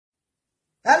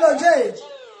Hello, Jay.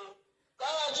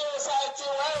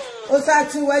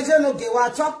 Osati weje no ge wa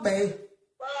talk be.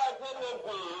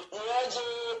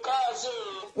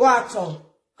 What?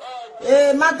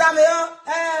 Madam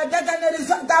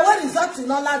that one result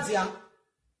no ladia.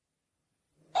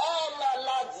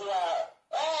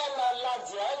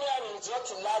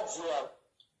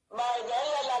 My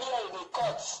in the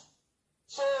court.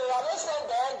 So I don't say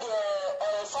that the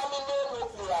family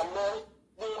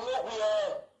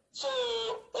so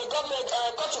the government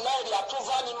got to marry the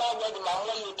approval in my wedding, my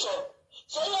whole talk.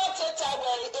 So you take time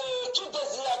 2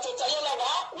 days later, you know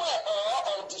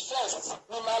on the first,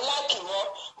 we my liking,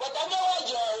 but I know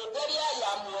you're very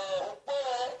young,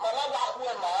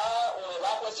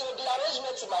 so the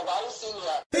arrangement in my wife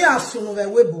senior. They are soon of a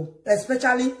webo,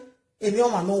 especially in your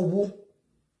man no.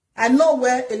 I know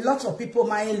where a lot of people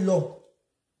my in-law.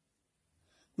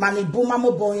 Mani boma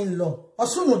mo boy in-law.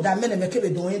 Also no that men make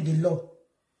it doing the law.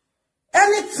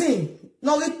 Anything,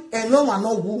 no it and no one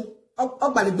no woo.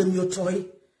 Obali be mi toy.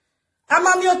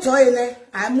 Ama mi toy ne,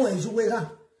 I'm more enjoying.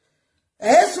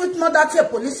 Sweet mother tell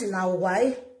police in our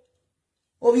why.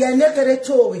 O we are naked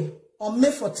toy. On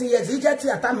May 14 years, he just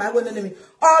at time I went enemy.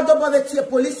 All the bother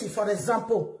police, for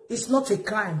example, it's not a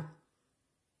crime.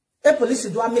 A police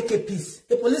do make a peace.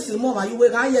 A police more you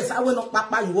will yes, I will not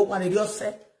papa you what you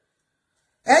say.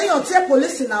 And you tell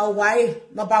police now why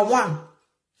number 1.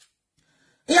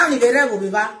 Iyan ibere wo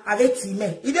biba ave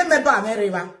time. Ide meba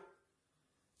America.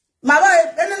 My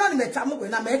wife, any no meta mo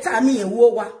na meta mi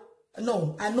ewo wa.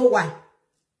 No, I know why.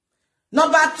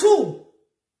 Number 2.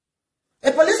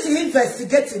 A police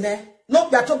investigating no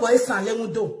be to boy san le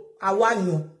mudo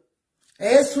awanyo.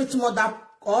 Sweet mother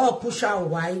or push out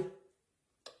why.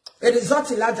 A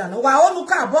result larger no wa onu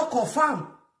ka bo confirm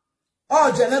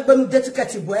o je na gbenu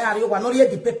detiketi boy ari wa no re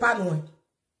di paper no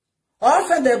o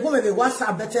fe de go me be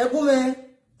WhatsApp but e go me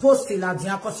post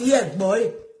larger cause here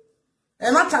boy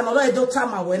e mata no do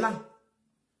time we na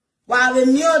wa we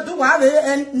mi do wa we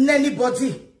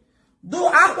anybody do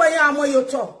akwa ya amoyo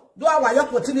to do our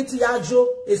opportunity ya jo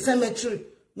a cemetery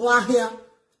no ahia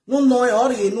no no e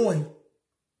ori enu e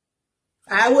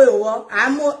I will.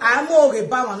 I'm more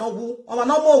about no woo, or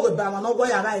no more about no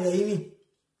boy. I mean,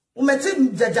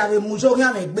 Umetim Jajave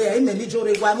Mujoria make bear in the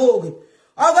Lijori Wamogi.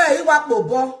 Over he walk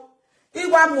bobo. He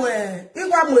want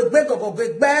with big or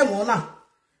big bear mona.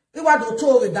 He want to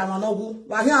tour with Damanogu,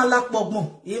 while he lack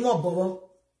bogmo, he more bobo.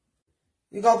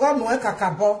 You got no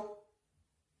cacabo.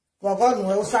 God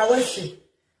no Saweshi.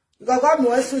 You got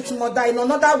no switch mother in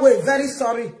another way. Very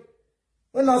sorry.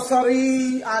 We're not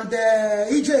sorry, and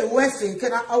EJ Wesley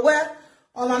can aware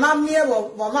on an army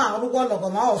of Mama, who got of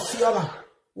Mama or Sioma.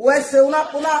 Wesley, una,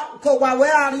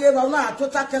 where are you? Not to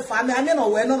take a family. I know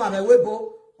where no man a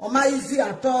webo or my easy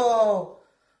at all.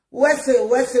 Wesley,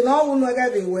 no one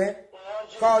everywhere.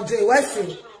 Call J.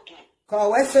 Wesley,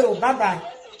 call Wesley, bye bye.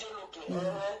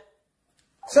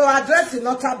 So address in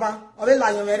Notaba, or the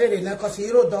lion married in a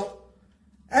Cosiro dog.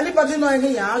 Anybody know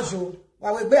any Ajo?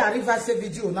 While we bear a reverse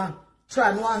video now.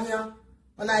 Try no here.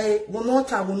 When I will not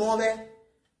have no and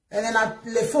then I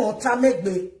le phone ta make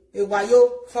be a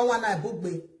wayo for one I book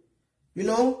be. You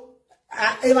know,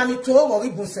 I even to over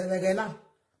even say again now.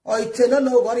 Or it no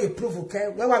nobody approve okay.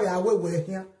 Where we are we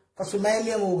here. Because we may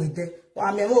name over there. Or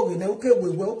I mean okay we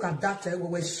work at that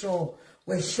we're sure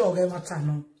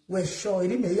game we're sure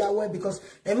it may aware because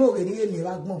emo ni me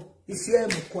wagmo. Isi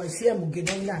emu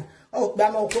gedon oh,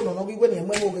 that no kono no we na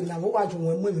mo na wo waju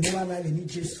won mu ni wa na ni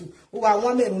Jesu. Wo wa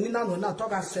won me ni na no na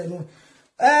talk ase no.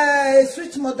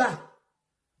 Sweet mother.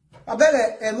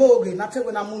 Abere emo na te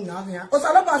we na mu nya hia.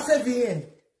 Osalobo saving.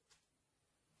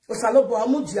 Osalobo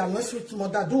amudi am sweet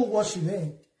mother do wash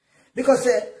me. Because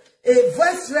a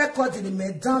voice recording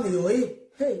me down yo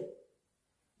hey.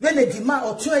 When the demand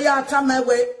or 2 year time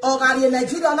we or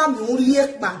Nigeria na mi uri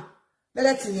ekpa.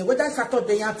 Let's see whether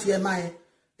Saturday ya TMI.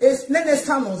 It's nene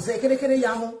sano ze kere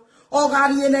yaho.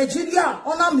 Ogari Nigeria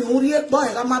ona mi uri ekpa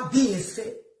e ma bi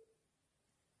ese.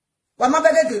 Wa ma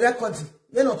bede the record.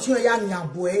 We no 2 year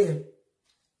nya boe.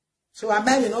 So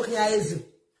amen no kia ezi.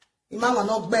 Ima wa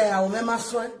no gbe a o me ma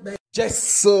so. Just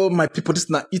so my people, this is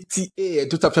not ETA.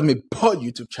 Do tap me poor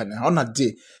YouTube channel on a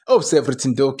day. Oh, say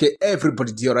everything do okay.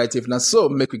 Everybody do alright. If not so,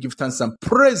 make we give thanks and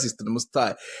praises to the Most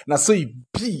High. Now so it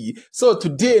be. So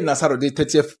today, na Saturday,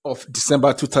 30th of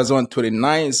December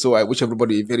 2029. So I wish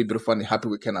everybody a very beautiful and happy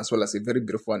weekend as well as a very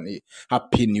beautiful and a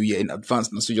happy New Year in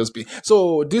advance. Now so just be.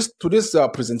 So today's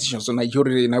presentation. So now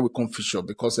Iyore and I will confession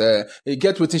because you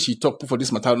get what she talk for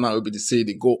this matter now will be the say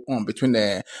they go on between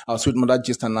our sweet mother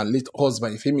just and our late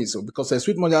husband famous. so because a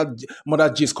sweet mother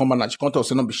gist come and she can't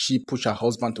also not be she push her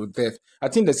husband to death. I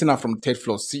think they seen her from third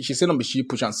floor. She said not be she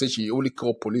push and say she only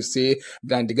call police, say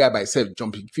then the guy by himself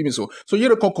jumping. Feel me? So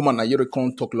Iyore can't come and Iyore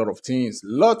can't talk a lot of things.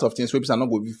 Webs are not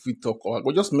going to be talk or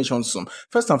we'll just mention some.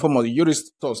 First and foremost, Iyore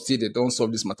thoughts say they don't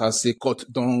solve this matter, say court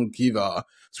don't give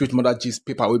sweet mother gist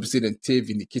paper, we say they take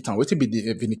vindicate and what be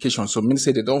the vindication. So mean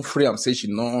say they don't free am, say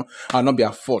she no not be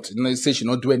her fault. You know, say she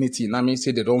not do anything. I mean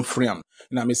say they don't free am.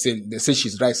 You know, I mean say they say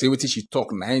she's right, say what she talk,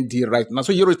 na ND right. Now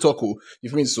so Iyore talk,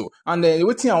 if mean so. And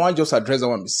what thing I want just address that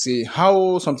one, say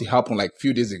how something happened like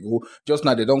few days ago. Just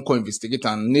now they don't go investigate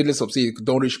and needless of say it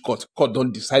don't reach court. Court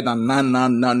don't decide and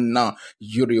now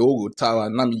Iyore go tower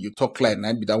now you talk like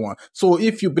na be that one. So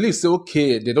if you believe say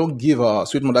okay, they don't give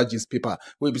sweet mother gist paper,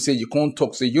 we be say you can't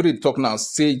talk. So Iyore talk now,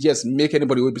 say yes, make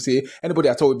anybody will be say anybody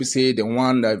at all will be say they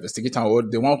want investigate or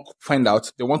they want find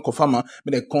out, they want confirm, but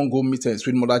they can't go meet a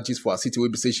sweet mother gist for a city will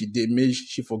be say she did, may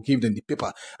she forgive them the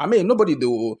paper. I mean nobody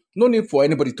do no need for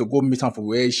anybody to go meet her for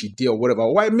where she did or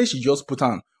whatever. Why may she just put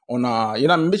on you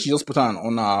know, maybe she just put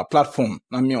on a platform,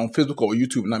 I mean on Facebook or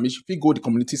YouTube. Now, if you go the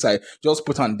community side, just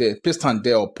put on there, paste on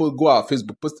there, or go our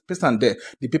Facebook, paste on there.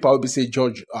 The people will be say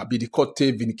George be the court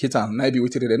vindicator, and maybe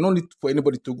waited there. No need for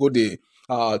anybody to go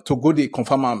the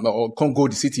confirm or can't go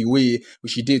the city way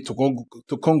which she did to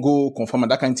go confirm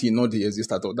that kind of thing not the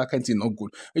exist at all. That kind of thing not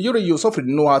good. You suffer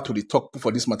know how to talk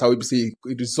for this matter. We be say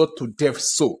it resort to death.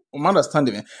 So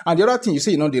understanding. And the other thing you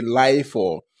say, they lie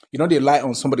for. They lie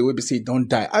on somebody will be say don't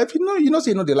die. If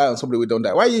say they lie on somebody will don't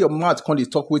die. Why your mouth can't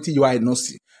talk with you? I not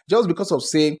see just because of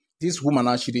saying this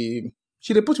woman she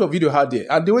they put your video out there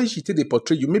and the way she they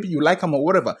portray you, maybe you like them or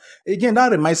whatever. Again,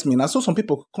 that reminds me. I saw some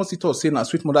people constantly saying a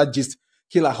sweet mother just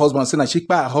kill her husband, saying that she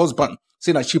buy her husband,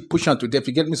 saying that she push her to death.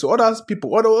 You get me? So all those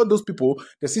people,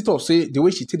 they sit up say the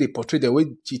way she they portray, the way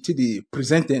she they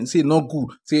present and say no good.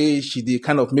 Say she they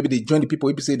kind of maybe they join the people.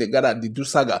 Maybe say they gather they do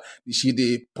saga. She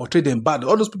they portray them bad.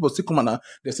 All those people still come and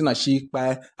they say that she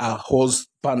buy her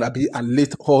husband, be a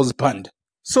late husband.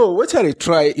 So what I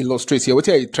try illustrate here, what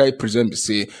I try present,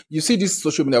 say you see this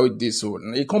social media with this, so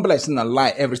it can't be like saying a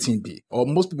lie, everything be, or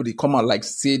most people they come out like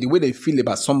say the way they feel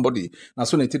about somebody, and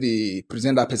so they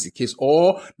present that person case,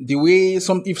 or the way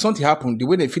if something happened, the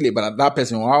way they feel about that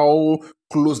person, how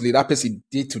closely that person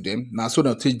did to them. Now, so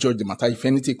they'll take judge the matter if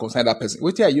anything concern that person.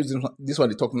 Wait till I use this one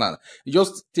they talk now. You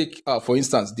just take, for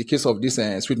instance, the case of this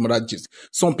sweet mother gist.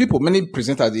 Some people, many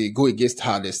presenters they go against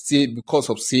her. They say because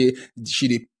of say she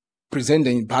they present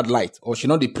in bad light or she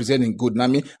not they present in good. Now, I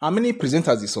mean, how many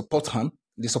presenters they support her?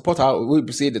 They support her. We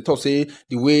say the talk say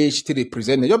the way she they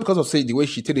present them, just because of say the way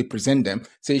she they present them,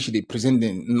 say she they present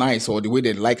them nice or the way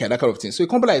they like her, that kind of thing. So it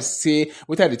can't be like say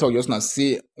without the talk just now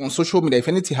say on social media if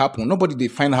anything happen, nobody they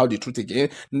find out the truth again.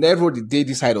 Never they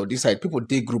this side or this side. People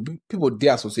they group, people they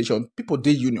association, people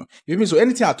they union. You mean so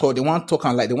anything at all they want talk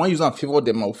and like they want use and favor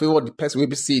them or favor the person we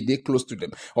be say they close to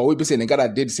them or we be say they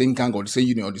got they the same gang or the same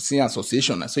union or the same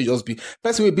association. So you just be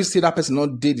person we be say that person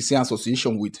not they the same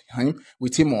association with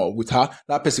him or with her.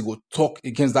 That person go talk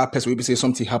against that person. We be say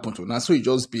something happened to. Now so you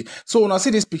just be so when I see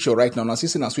this picture right now, I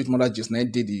see a sweet mother just now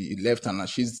did the left and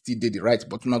she still did the right.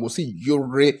 But when I go see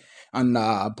Iyore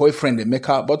and boyfriend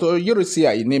Emeka, but Iyore see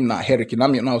her name now Eric.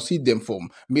 Now see them from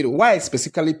middle. Why I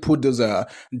specifically put those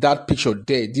that picture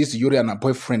there? This Iyore and her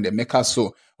boyfriend Emeka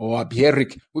so or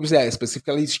Eric. We say I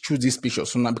specifically choose this picture.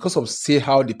 So now because of say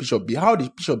how the picture be,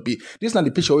 this is not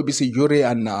the picture we be say Iyore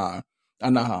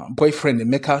and boyfriend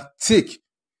Emeka take.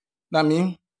 I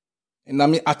mean,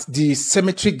 at the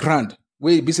cemetery ground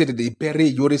where be said that they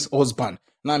bury Iyore's husband.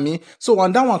 I mean, so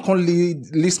when that one can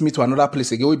lead me to another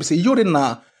place again, we be say Iyore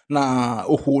na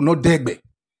ohu no degbe.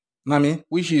 I mean,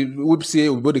 which we say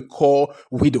we be call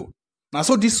widow. Now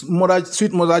so this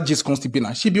sweet mother just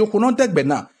constantly she be ohu no degbe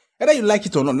now. Whether you like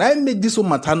it or not, now make this whole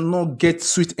matter not get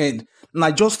sweet end.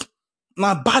 Now just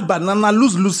bad now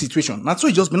lose situation. Now so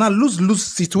it just be now lose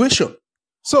situation.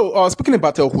 So, speaking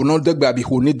about who not degbe,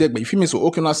 who need degbe, if you mean so,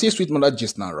 okay, now see sweet mother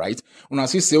just now, right? When I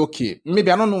say, okay,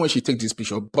 maybe I don't know when she take this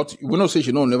picture, but we know say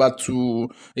she know never to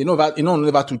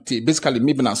take. Basically,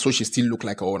 maybe now so she still look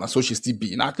like her, or now so she still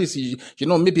be. And at least,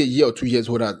 maybe a year or 2 years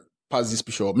older past this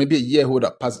picture, or maybe a year older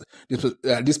past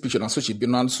this picture, and so she be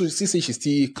now. So she say she's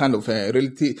still kind of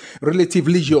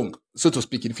relatively young, so to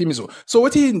speak. In film so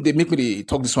what they make me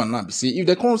talk this one now? See if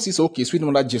they can't see so okay, sweet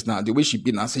mother just now the way she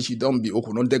be now say she don't be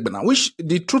okay, not dead, but now which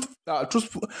the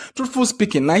truthful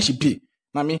speaking now she be.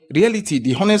 I mean, reality,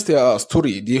 the honest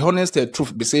story, the honest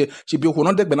truth be say she be okay,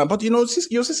 not dead, but now. But you're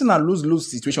seeing a lose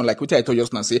situation like what I told you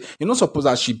just now. Say suppose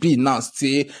that she be now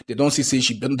say they don't see say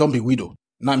she don't be widow.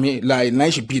 I mean, like now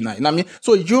she be now. I mean,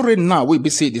 so Iyore now we be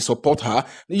say they support her.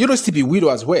 Iyore still be widow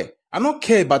as well. I don't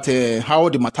care about how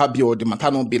the matter be or the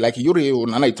matter not be. Like Iyore or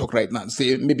Nana talk right now.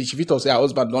 Say maybe she fit or say her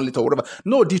husband don't let her whatever.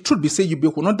 No, the truth be say you be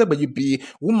not there, but you be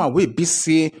woman we be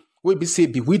say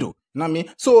be widow. You know what I mean?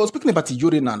 So speaking about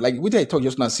Iyore now, like with I talk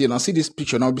just now, see this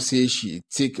picture now. Be say she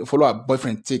follow her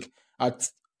boyfriend take at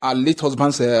her late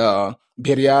husband's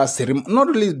burial ceremony, not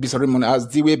really be ceremony as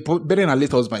the way burying her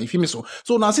late husband. You feel me? So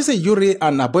now she say Iyore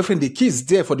and her boyfriend, the kiss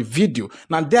there for the video.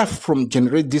 Now they are from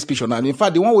generate this picture. Now in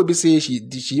fact, the one will be say she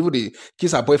even the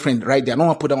kiss her boyfriend right there. I don't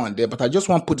want to put that one there, but I just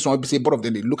want to put this one. Will be say both of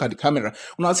them they look at the camera.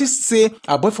 Now she say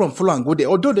her boyfriend follow and go there.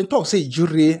 Although they talk say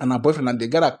Iyore and her boyfriend and they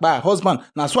got by her husband.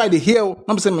 Now that's why they hear.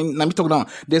 I'm saying let me talk down.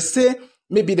 They say.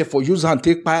 Maybe they for use and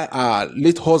take by our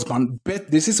late husband, but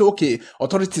this is okay.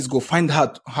 Authorities go find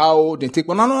out how they take.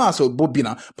 No, so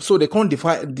bobina. So they can't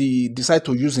decide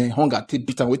to use a hunger take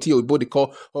bitter with you. They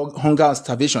call hunger and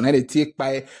starvation, and they take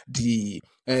by the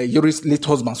Iyore's late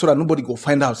husband, so that nobody go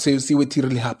find out. See what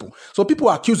really happen. So people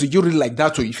accuse Iyore like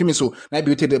that too. You feel me? So now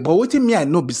be but what me I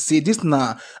know be say this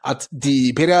now at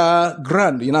the burial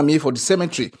ground. You know what I mean for the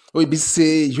cemetery. Or be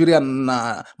say Iyore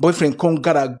and boyfriend can't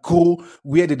gotta go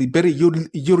where they bury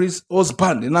Iyore's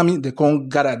husband. You know what I mean? They can't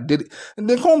gotta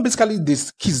they can't basically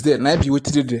this kiss there. Now be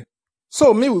waiting there.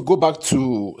 So may we go back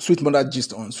to Sweet Mother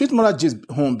Gist on. Sweet Mother Gist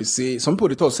home be say some people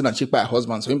they talk say that she by her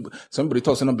husband, some people they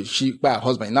talk say not be she by her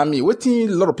husband. Now me waiting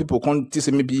a lot of people come to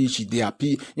say maybe she they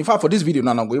happy. In fact for this video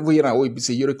now go over here and we be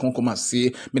say Iyore come and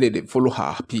say maybe they follow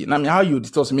her happy. Now me how you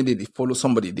talk say maybe they follow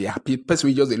somebody they happy. Person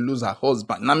we just they lose her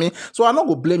husband. Now me so I not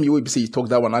go blame you we be say you talk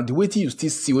that one. And the way you still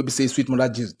see we be say Sweet Mother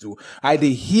Gist do. I they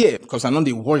hear because I know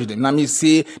they watch them. Now me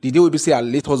say the day we be say her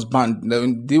late husband,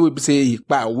 the day we be say he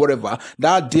by or whatever.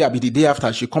 That day I be the day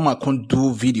after she come and can't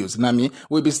do videos, you know what I mean?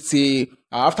 We be say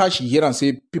after she hear and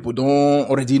say people don't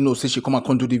already know, say she come and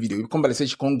can't do the video. You come back and say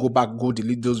she can't go back, go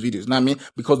delete those videos, you know what I mean?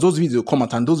 Because those videos come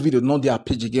out and those videos not their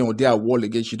page again or their wall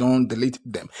again, she don't delete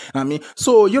them. You know what I mean?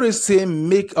 So you always say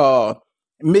make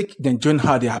them join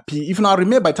her, they happy. If now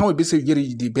remember by the time we be say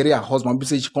the bury her husband, we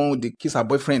say she come they kiss her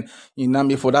boyfriend, you know what I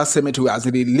mean, for that cemetery as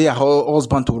they lay her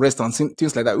husband to rest and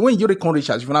things like that. When Iyore come reach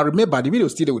her, if you now remember the video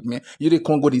still there with me, Iyore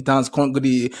can't go the dance, can't go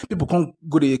the people can't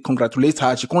go the congratulate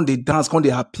her, she can't the dance, can't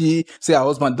the happy, say her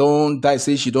husband don't die,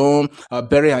 say she don't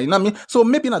bury her, you know what I mean? So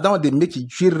maybe now that one they make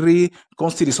Iyore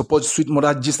constantly support Sweet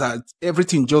Mother Gist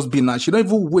everything just be now. She don't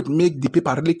even wait, make the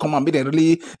paper really come and make them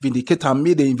really vindicate her,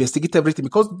 make them investigate everything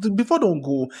because before don't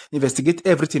go investigate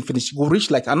everything finish go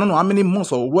reach like I don't know how many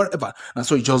months or whatever and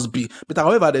so it just be but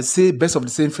however they say best of the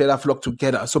same feather flock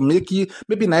together so maybe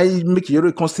now make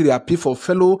Iyore constantly happy for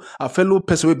a fellow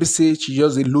person will be say she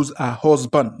just lose her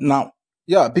husband now.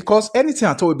 Yeah, because anything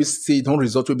at all will be say don't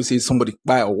result will be say somebody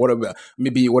buy or whatever,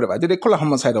 maybe whatever. They call her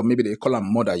homicide or maybe they call her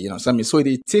murder, you know what I mean? So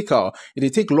it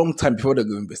take long time before they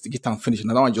go investigate and finish. And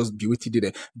that one just be waiting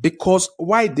there. Because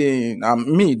why they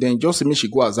then just make she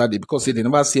go as that because they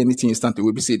never see anything instantly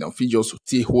will be say they'll just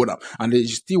take hold up and they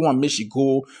still want make she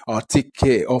go take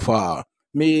care of her.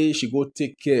 May she go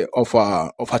take care of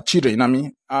her children, you know what I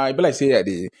mean? I be like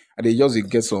say they just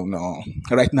get some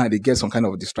right now they get some kind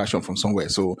of distraction from somewhere.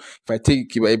 So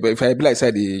if I be like say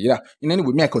in any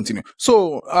way may I continue.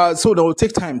 So they'll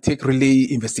take time, take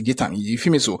really investigate them. You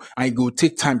feel me? So I go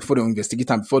take time before they investigate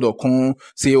them before they come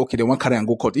say okay they want carry and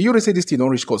go court. You already say this thing don't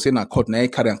reach court, say na court na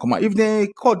carry and come out. If they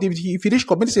court if you reach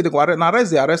court, maybe say they go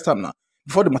arrest them now.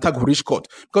 Before the matter go reach court.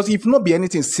 Because if not be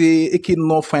anything, say, it can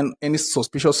not find any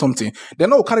suspicious something, they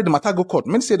not carry the matter go court.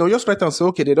 Many say they'll just write and say,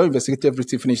 okay, they don't investigate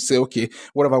everything, finish, say, okay,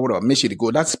 whatever, make sure they go.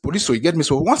 That's police, so you get me.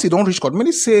 So once they don't reach court,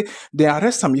 many say they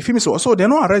arrest them, you feel me? So they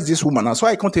don't arrest this woman, and so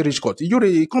I can't reach court.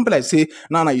 You come like say,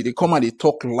 nah, you they come and they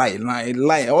talk lie,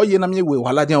 oh, you know me, we or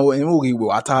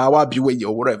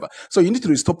whatever. So you need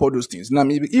to stop all those things. Now,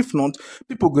 maybe if not,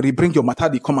 people go bring your matter,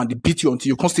 they come and they beat you until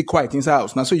you can't stay quiet inside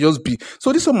house. Now, so you just be.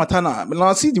 So this one matter now.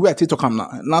 Now see the way I take talk now.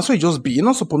 Now so it just be. You're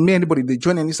not supposed to make anybody they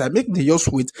join any side. Make the just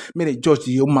wait. Make they judge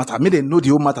the whole matter. Make they know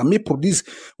the whole matter. Make police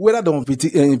whether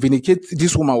they vindicate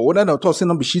this woman or whether they talk say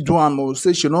no be she do or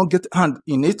say she don't get hand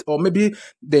in it or maybe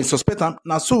they suspect her.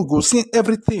 Now so we go see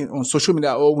everything on social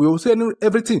media or we will see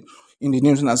everything in the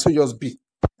news. Now so just be.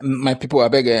 My people, I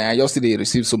beg, I just see they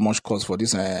receive so much calls for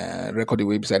this recording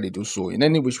website they do so. In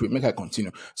any which way, make I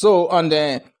continue. So, and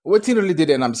what thing really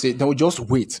did, and I'm saying they will just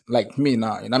wait, like me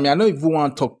now. And I mean, I know if you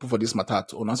want to talk for this matter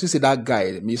at all. Now, so you say that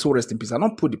guy, me so rest in peace. I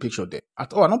don't put the picture there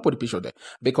at all. I don't put the picture there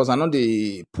because I know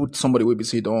they put somebody will be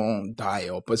say don't die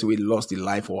or person will lost the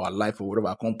life or a life or whatever.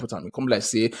 I can't put on me. Come like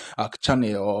say a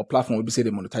channel or platform will be say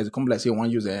they monetize it. Come like say one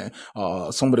user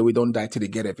somebody we don't die till they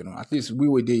get it. You know, at least we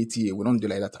will do it here. We don't do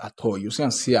like that at all. You see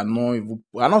and see. I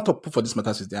not talk for this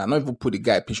matter there. I not even put the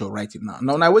guy picture right now.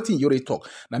 Now waiting Iyore talk.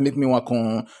 That make me want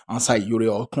to answer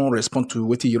Iyore or can respond to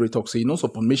what Iyore talk. Say, you know, so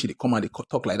upon me, they come and they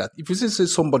talk like that. If you say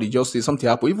somebody just say something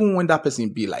happen, even when that person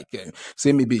be like,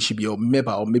 say maybe she be your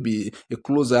member or maybe a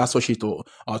close associate or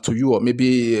to you or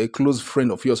maybe a close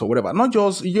friend of yours or whatever. Not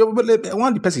just, you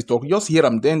want the person talk, just hear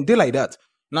them, then they like that.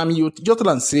 Now, I mean, you just tell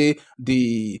and say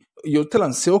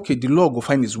okay, the law go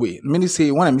find his way. Many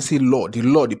say, when I say law,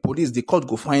 the police, the court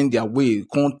go find their way,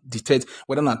 can't detect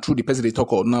whether not true the person they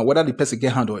talk or not, whether the person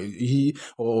get hand or he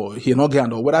not get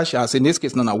hand, or whether she has, in this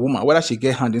case, not a woman, whether she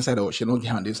get hand inside or she not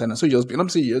get hand inside. And so you just, you know,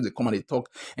 say you just come and they talk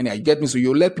and you get me. So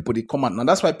you let people, they come out. Now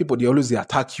that's why people, they always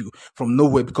attack you from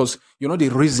nowhere because you know, the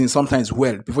reason sometimes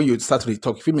well before you start to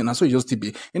talk. You feel me? And so you just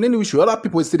be, and then we should, other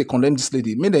people say they condemn this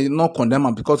lady. May they not condemn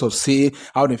her because of say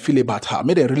how they feel about her.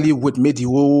 May they really wait, made the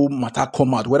whole matter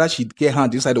come out, whether she get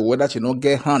hand inside or whether she not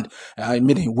get hand. I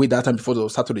made him wait that time before they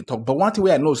start to talk. But one thing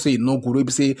where I know say no good,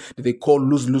 we say that they call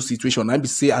lose situation. I be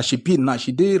say as she be now,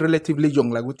 she did relatively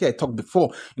young, like what I talked before.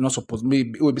 You know, suppose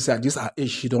maybe we be say at this age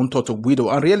she don't talk to widow.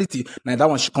 And reality, now that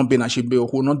one she come be and she be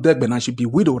who not dead, but now she be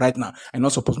widow right now. I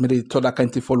not suppose maybe thought that kind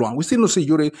of thing follow. And we still no say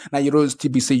Iyore, now Iyore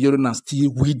still be say Iyore now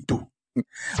still widow.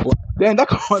 Well, then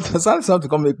that something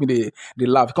come make me the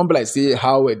laugh. Come be like say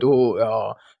how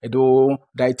Edo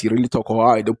deity really talk or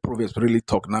how Edo proverbs really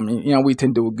talk. I mean, you know, we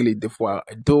tend to get it for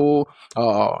Edo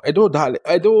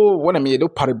when I mean Edo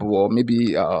parable or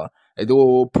maybe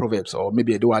Edo proverbs or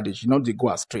maybe Edo adage, you know, they go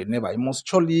astray. Never. It must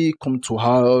surely come to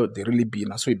how they really be.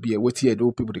 And so it be a waiting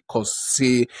Edo people they cause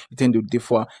say it tend to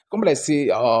differ. Come like say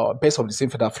best of the same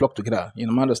feather flock together. You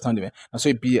know, my understanding. And so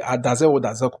it be a does you know what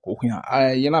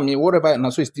I mean, whatever,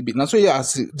 and so it's still be. And so yeah,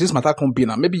 as this matter can be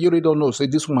now. Maybe you really don't know. Say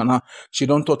this woman she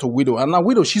don't talk to widow. And now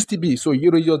widow she still be. So you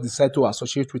really just decide to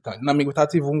associate with her. And I mean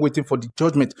without even waiting for the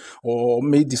judgment or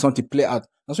make the something play out.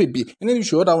 That's what it be. And then you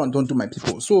show that one don't do my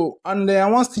people. So, and I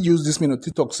want to use this minute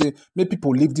to talk, say, make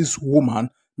people leave this woman,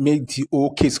 make the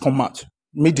whole case come out.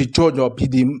 Make the judge or be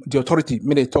the authority,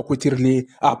 make they talk with it really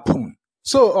happen.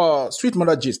 So, sweet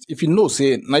mother gist, if you know,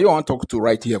 say, now you want to talk to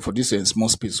right here for this small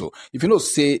space. So, if you know,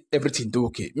 say, everything do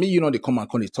okay, me, you know, they come and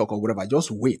come, they talk or whatever,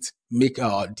 just wait, make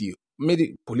the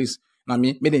police, I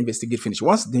mean, make the investigate finish.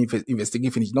 Once the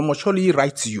investigate finish, no more surely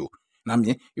write to you. I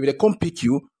mean, if they come pick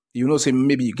you, you know, say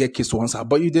maybe you get case to answer,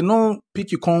 but if they don't pick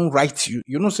you, can't write you.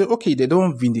 You know, say okay, they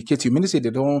don't vindicate you. Many say they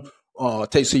don't tell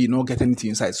you say you don't get anything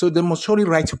inside. So they must surely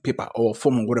write you paper or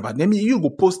form or whatever. Then you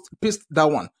go paste that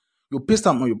one. You paste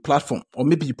them on your platform, or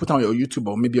maybe you put on your YouTube,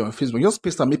 or maybe on Facebook. Just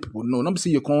paste them, make people know. Not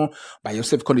say you come by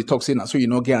yourself, come the talk saying, so you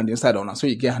know get on the inside, or so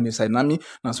you get on the inside.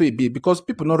 Now so it be because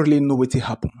people don't really know what will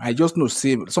happen. I just know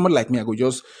say somebody like me, I go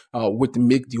just wait to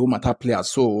make the whole matter play out.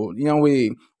 So in a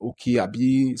way, okay, I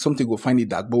be something go find it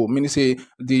dark, but many say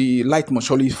the light must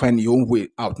surely find your own way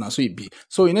out. Now so it be.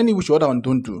 So in any which other one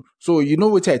don't do. So you know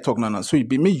what I talk now. So it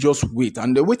be me just wait,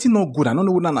 and the waiting not good. I don't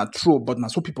know whether not true, but now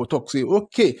so people talk say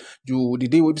okay, you the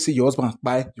day we say your husband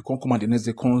buy, you can't come and the next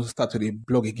day come start to the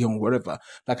blog again or whatever.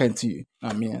 That kind of thing.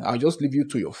 I mean, I'll just leave you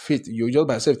to your fate. You just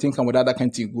by yourself think whether that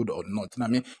kind of thing good or not. I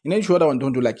mean, in any other one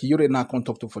don't do like Iyore now can't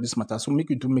talk to for this matter. So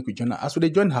make you join her. As so they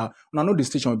join her, now know the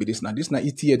station will be this now. This now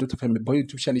ETA do to find me boy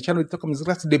YouTube channel. The channel talk is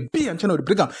class the B and channel the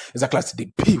program is a class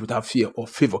the B without fear or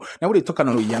favor. Now we talk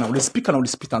on Yana, we speak on the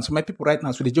spit and so my people right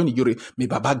now. So they join Iyore. May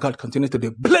Baba God continue to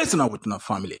the blessing now with our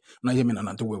family. Now you mean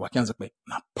and do we can say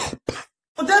now.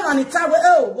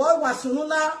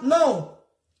 No.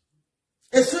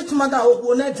 A sweet mother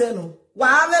who ne jeno. Wa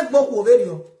ave gboko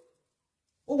verio.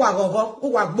 O wa gogo, o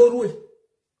wa gboru e.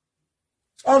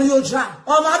 Orioja.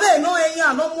 O ma be no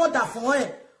eyan no more da fun e.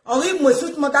 Ori mo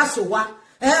sweet mother so wa.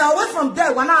 Away from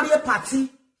there, one are a party.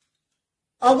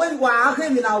 Away wa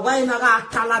him in a way na ga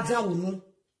talaja wunu.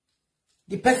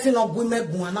 The person of women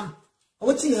buana.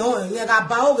 What you know, you got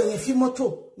bow and a few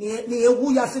moto. Ni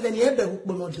ewu ya se ni ebe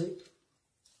ukbonode.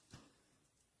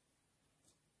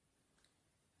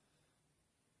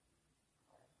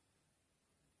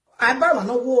 I buy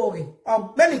no worry.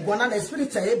 Or belly guana the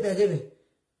spirit ebe.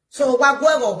 So wa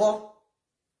go.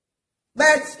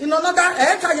 But in another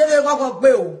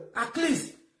at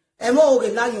least emo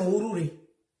oge la yon urure.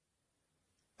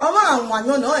 Oma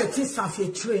anwanyo ne o eti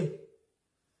safi train.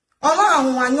 Oma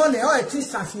anwanyo ne o eti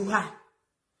safi ha.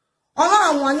 Oma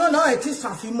anwanyo ne o eti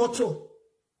safi moto.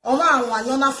 Oma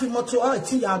anyo na fi moto o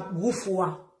ti ya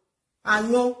wufuwa.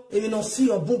 Anyo e no si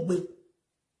obugbe.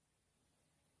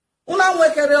 Una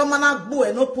wekere oma na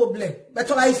gbo no problem.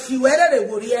 But if you were re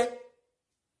worie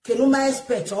ke no ma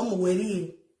expect o mo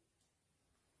weri.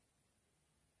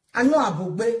 Anyo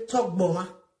abugbe togbo ma.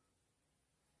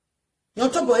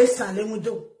 Yon to go esale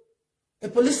mudo. The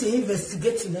police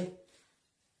investigating it.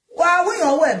 Why we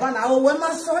on web and our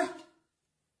women saw it?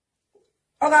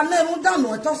 Or I never done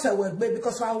what I said web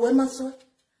because our women saw it.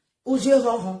 Uje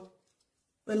ho.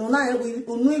 When we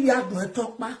only have no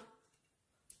talk back.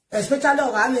 Especially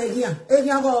or I here. If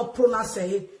you go pronounce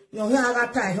it, you hear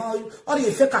that time or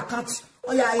you fake account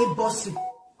or you are bossy.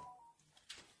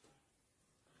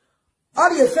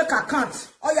 Or you fake account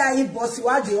or you are bossy.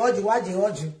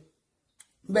 Waji.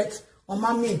 But on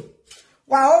my me.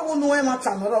 Wow, who know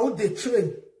matter who they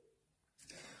train,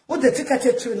 who the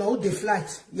ticket train or who the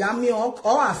flight, yami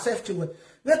or accept you.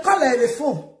 We call it the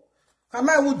phone. Come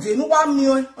I would do no 1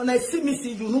 million on I see me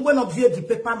see you no one of the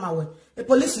paper my way. The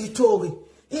police is told me.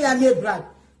 Here me brad.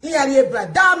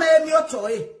 Damn me your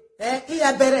toy.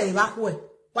 Here better back way.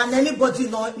 When anybody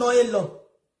no a law.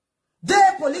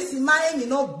 The police in my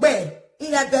no bed.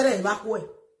 Here better back way.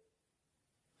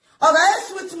 Or a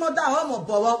sweet mother or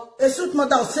bobo, a sweet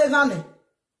mother say running.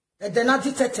 They're not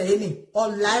detecting or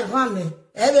like running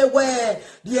everywhere.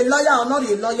 The lawyer or not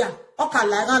the lawyer. Okay,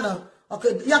 like runner.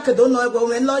 Okay, you don't know a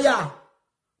woman lawyer.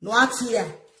 No, here.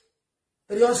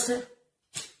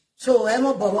 So, I'm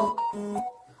a bobo.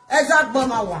 Exact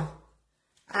bomber.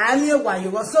 I'm your why you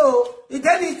were so. It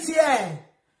didn't here.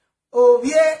 Oh,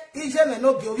 yeah, Ijeme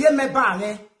no give me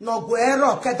bane. No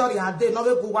guero, Catori, they no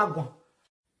go wagon.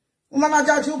 Umana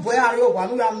judge boy are you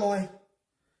one we are no.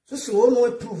 So,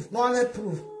 no proof, no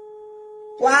proof.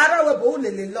 Why we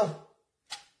both law?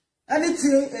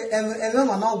 Anything and no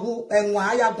man who and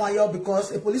why I want you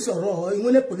because a police or raw,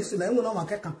 you a police and no man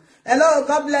can. Hello,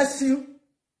 God bless you.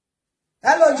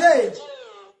 Hello, Jay.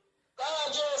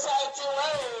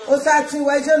 Osati,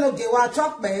 why you no give what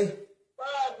talk, babe?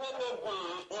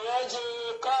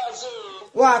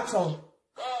 What?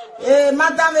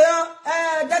 Madam,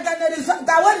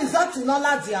 that one is not in all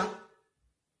Ladia.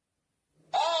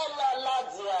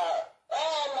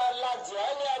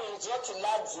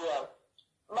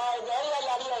 My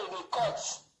area in the court.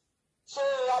 So I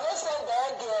don't say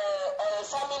that the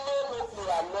family look me,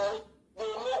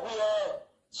 they look me.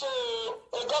 So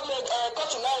a government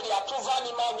court now they approve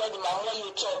animal where the man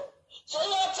you talk. So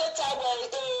you take time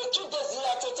 2 days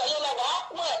later, you know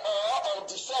what on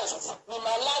defense. Me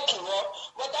my like you,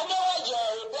 but I know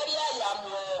you're very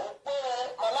young.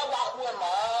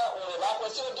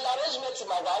 So the arrangement in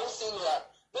my house senior.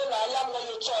 Then I am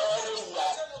going to try every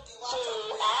year. So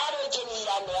I arrange me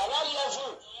and I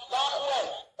level that way.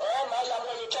 I am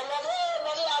going to try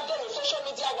many other social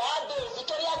media. I do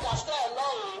Victoria Castel. No.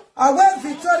 Oh, well,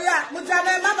 Victoria,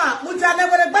 Mujane, Mama, Mujane,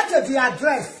 what about the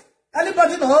address?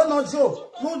 Anybody know? No,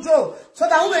 Joe. No, Joe. So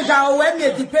that we go when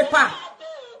me the paper.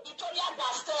 Victoria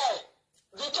Castel.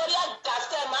 Victoria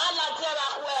Castel. My lady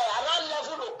around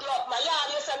 11 o'clock. My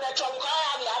yard is a metro.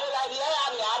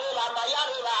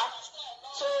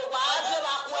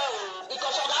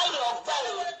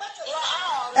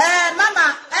 Mama,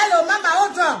 hello, Mama,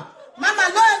 hold on. Mama,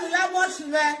 no, you are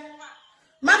watching me.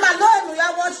 Mama, no, you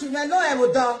are watching me. No, I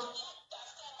would do.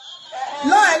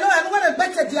 No, I'm going to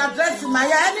bet the address in my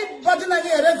anybody like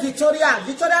here, Victoria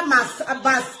Mass.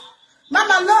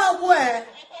 Mama, no, where?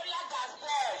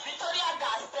 Victoria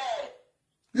Gasper.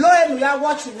 No, you are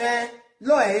watching me.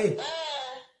 No,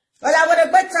 well, I would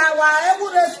have bet I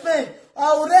would spend.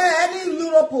 Or any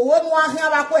Europe, one more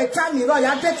here, I tell me,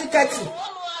 I get tickets.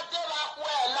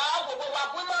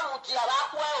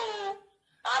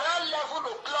 Around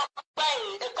 11 o'clock,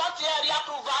 the country area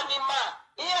to Vanima.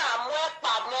 Here I'm work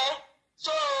partner.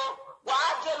 So,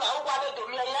 what they wanted to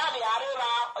me,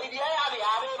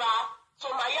 so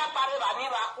my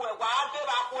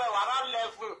around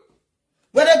 11.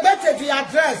 Where they better the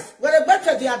address? Where they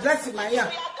better the address in my ear?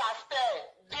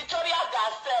 Victoria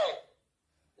Gastel.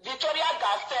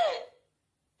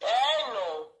 No.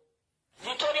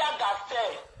 Victoria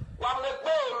Gastel. What the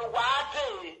boy was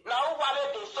now what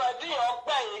they saw the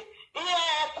bay.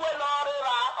 Here,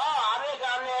 Quenora,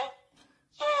 Aregane.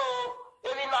 So,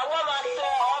 if in a woman say,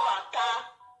 oh, my car,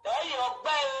 there you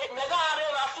bay,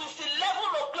 Megara, since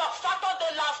 11 o'clock,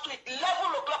 Saturday last week, 11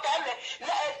 o'clock, and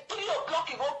 3 o'clock,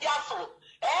 you won't cancel.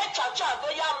 Chacha,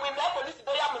 they are women, police,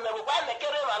 they are women, when they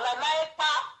get around, and I pa,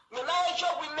 women.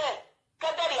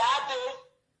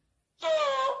 So,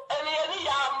 any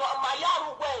my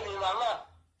young way, Mama.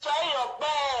 Try your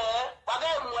bear, but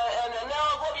then and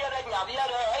never go here and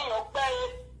your bear.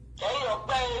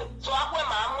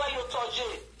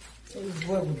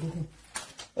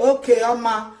 Okay,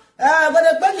 Oma. But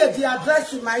the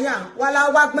address in my young. While I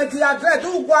work me the address,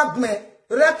 do work me.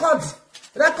 Record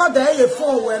the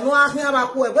phone when no I hear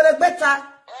about where. But better.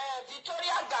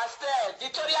 Victoria Gastel.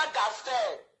 Victoria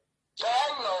Gastel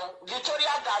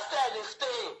is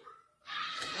staying.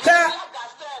 Victoria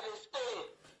Gastel is staying.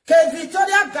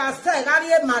 Victoria Gastel, are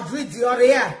you Madrid,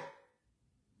 Iyore?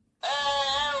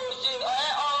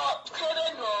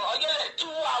 2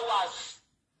 hours.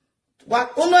 What?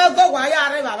 Uno go why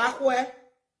are Baba where?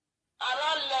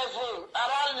 Around 11, I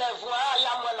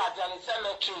am well at the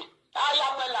cemetery. I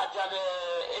am well at the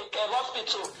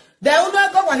hospital. The uno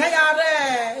go when I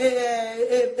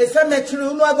a cemetery,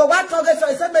 uno go what target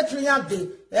a cemetery at the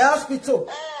hospital.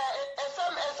 A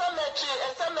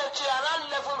cemetery around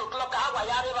 11 o'clock,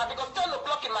 because 10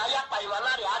 o'clock in Maya by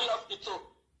Manari hospital.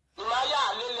 In Maya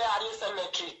Lily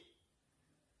cemetery.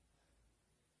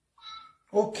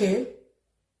 Okay.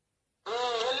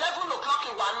 11 o'clock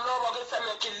in one no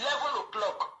cemetery, 11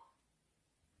 o'clock.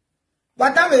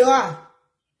 What time you are?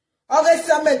 August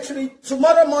cemetery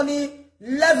tomorrow morning,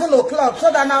 11 o'clock.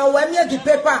 So that now when you the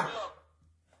paper.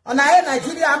 On I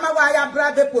Nigeria, I'm a wire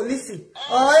brave police.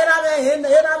 Oh,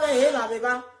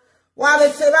 while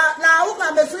they say that now, who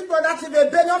can be sweet productive a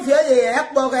ben of your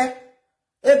airport?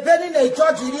 A ben in a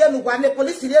George Ilian, one, the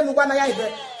police Ilian, one I.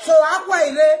 So I'm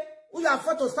why we are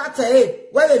photo Saturday,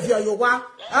 where if you want.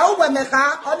 I will make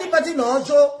anybody knows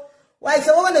so. Why is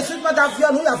the woman the sweet mother of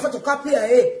your who are photocopy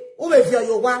who if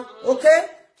you want, okay?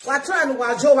 What trying to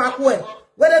watch your way?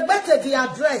 Where the better the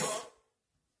address?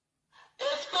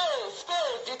 Space,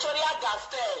 Victoria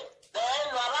Gastel.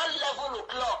 Then around 11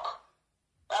 o'clock.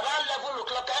 Around 11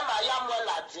 o'clock, I am well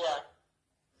at there.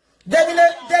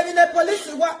 Devin police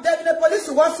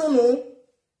what so no?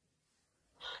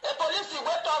 The police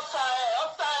went outside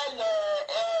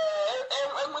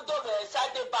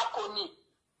side the balcony.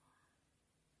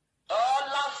 Oh,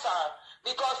 Lassa,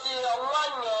 because on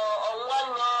one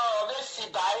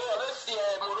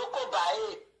Morocco by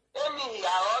any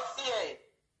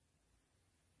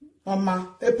Mama,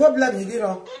 a problem is it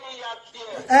all.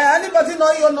 Anybody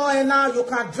know you know and now you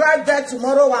can drive there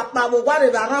tomorrow at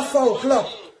whatever around 4 o'clock.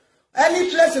 Any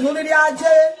place in Unity AJ?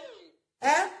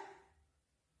 Eh?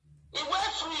 It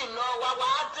was free, no,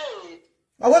 what day?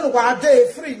 I want to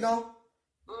day free, no?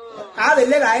 I will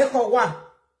let I echo one.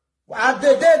 What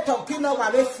the day talking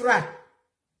about this fry?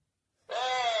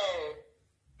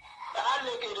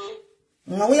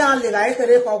 No, we are like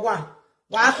a for one.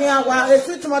 Why can't I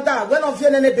switch my dad when I'm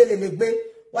feeling a belly?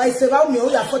 Why is about me?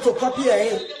 We are photocopy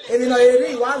and you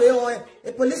know,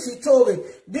 a police told me.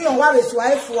 Do you want his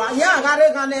wife? Yeah, I got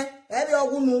it on it. Every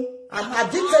woman, I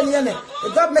did tell you,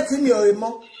 the government in your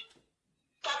more.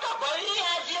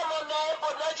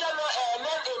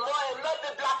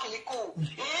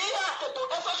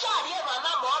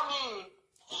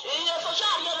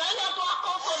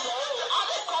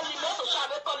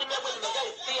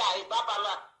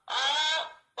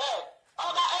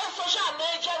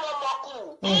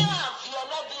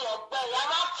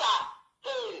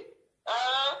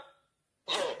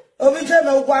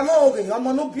 Ovijeme Guamogi,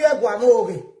 Omonupia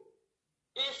Guamogi.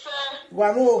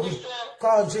 Guamogi,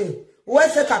 Koji.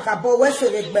 Where's the Kakabo? Where's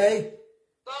the Big Bay?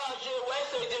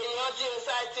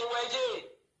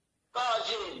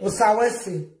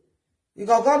 Usawesi. You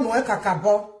got no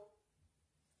Kakabo.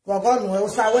 You got no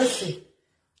Usawesi.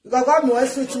 You got no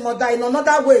switch mother in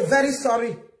another way. Very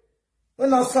sorry. We're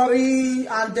not sorry.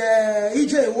 And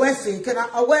EJ Wesi, can I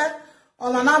aware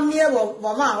on an army of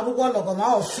Mama who got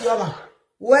Logoma or Sioma?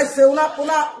 Wesi, una,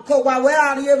 where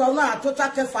are you? Una, to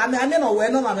take a family. I mean,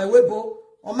 where no, my webo,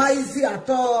 or my easy at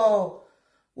all.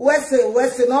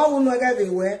 Wesi, no one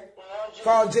everywhere.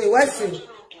 Call J. Wesi.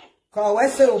 Call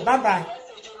Wesi, bye bye.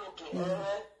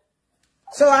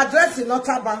 So address in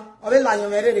Notaba, or la you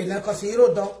married in a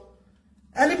Cosiro dog.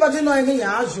 Anybody know any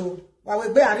Ajo? While we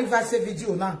bear a reverse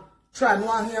video now. Try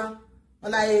one here.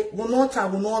 And I will not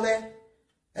have no there.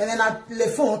 And then I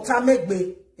telephone to make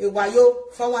me a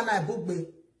wayo for one I book me.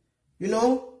 You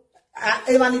know, I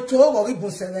even need to over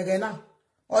Ribbon again.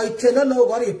 Or it tell no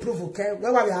what a proof okay.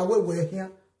 Where we are way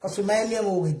here. Because we may name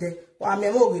over there. Or I may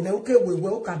over okay, we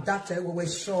will at that. We're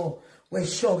sure, we're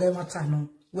Matano.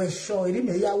 We're sure it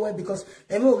may aware because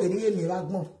Emo get me like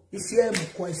more. It's here,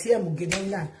 quite here, getting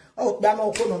now. Oh,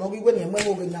 Damo Kono, we went and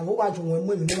went now. Watch when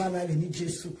we never have any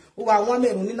Jesus. Who are one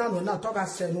man who not talk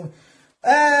as no.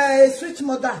 Switch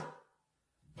mother.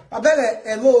 I better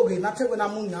Emo, not when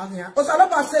I'm here.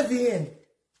 Osaloba saving.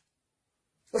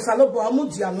 Osaloba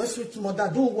Amudia, no switch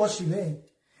mother, do wash in.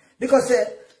 Because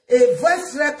a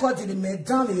voice recording in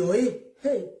Medani,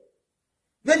 hey,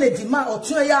 Benedima or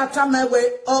 2 years time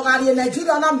away or in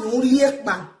Nigeria na mi uri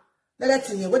pa. Let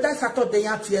me whether Saturday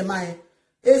ya TMI.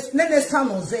 It's nene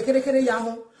sano ze kere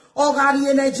yaho. Or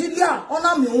in Nigeria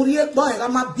ona mi uri pa e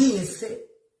ma bi se.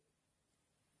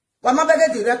 Wa ma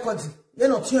bege the record. You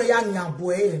know 2 years nya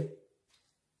boy.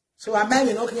 So I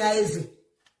mean no kia easy.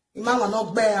 Ima wa no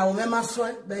gbe a o me ma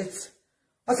so but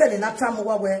o se ni na tamu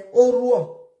wa we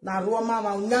oruo na ruo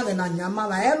mama unyane na nyama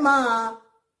la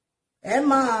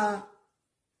Emma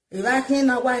Iraqin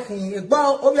na working a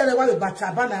bow over the way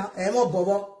Bachabana, Emo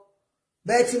Bobo.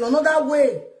 But in another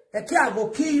way, a key I go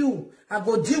kill you, I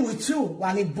go deal with you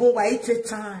when it boom, why it take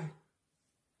time.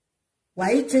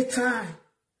 Why it take time?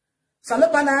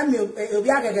 Salopana,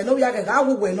 no yaga, I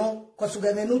will win on, because you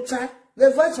get a new time.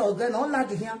 The voice of them all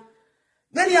like him.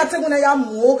 Then you are taking a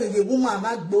young walk, a woman,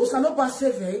 like both, and no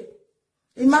passive.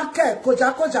 In market,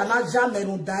 Koja na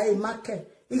jamen die in market.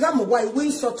 You got my wife,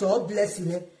 we sort of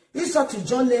blessing. He sort of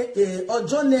John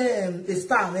a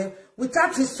star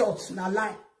without his sort na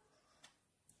lie.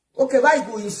 Okay, why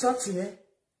go insulting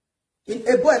in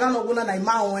a boy and no na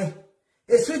my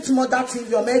a sweet mother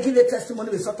TV or may give a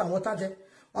testimony with salt and water there.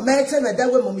 Or may tell me that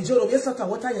way mommy Joro we salt and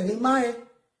water in my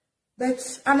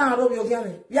but Anna rob your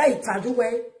gary. We are it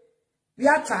way. We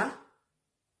are ta.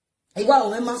 I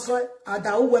want when my soul and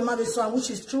that when my son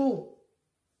which is true.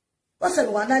 What's the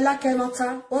one I like cannot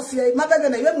what's the mother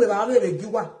than a young with our baby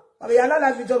you are. We are not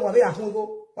having done what we are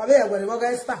hungo, what we are going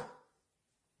to start.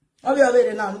 What we are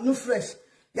ready now, new fresh.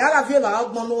 Yala Viva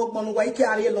out Mono Wake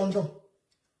area London.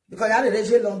 Because I had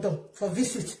a London for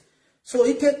visit. So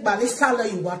he take by this salary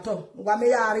you want to. What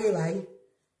may I arrive?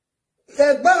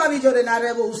 A Bangladesh and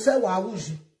I will say,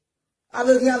 Wawuji. I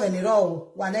will hear any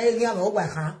row, one a young over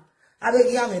her. I will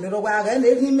hear any row, and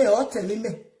he may or tell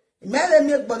me. Mele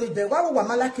me bonny de wa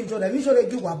malaki jo de mi jo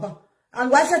give waba.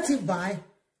 And why should it buy?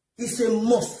 It's a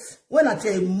must. When I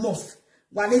tell a must,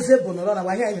 one is a bono na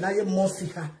wa here na ye must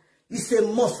here. It's a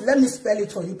must. Let me spell it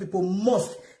for you people.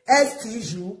 Must.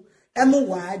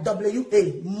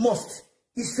 STUMYWA. Must.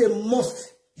 It's a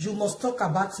must. You must talk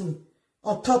about me.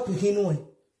 On top of him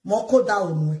Moko da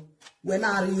onwe. When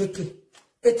I rieke.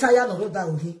 Etaya no da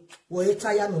ohi. Wo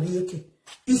etaya no rieke.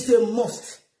 It's a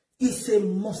must. It's a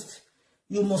must.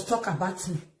 You must talk about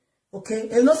me. Okay?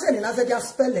 And no say another just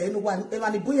spell anyone.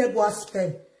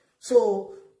 Spell.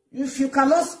 So if you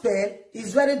cannot spell,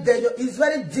 it's very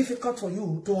difficult for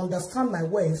you to understand my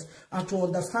words and to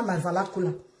understand my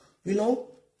vernacular. You know,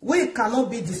 we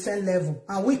cannot be the same level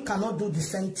and we cannot do the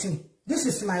same thing. This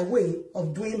is my way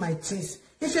of doing my things.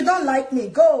 If you don't like me,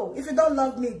 go. If you don't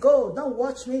love me, go. Don't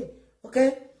watch me.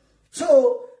 Okay?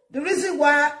 So the reason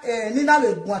why Nina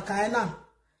Wakaina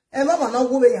Emma no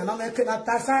go ya no make na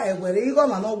tasa egwere igo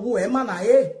ma no go ema na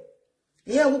ye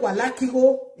go laki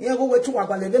go ye go wetu wa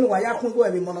gwale ben wa ya kun go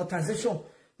e monetization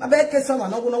ma be ke so ma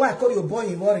no go no wa call your boy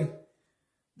Iyore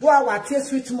do our tie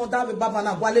sweet mother be baba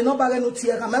na gwale no bare no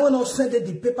tie ka me we no send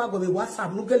the paper go be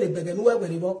WhatsApp no gele bege no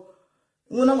we bo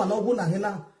no ma no go na he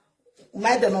na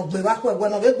ma de no gbe wa ko egwe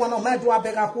no be gbo no ma do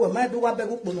abega ko ma do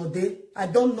abega ko no de I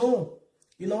don't know.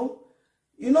 You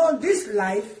know, this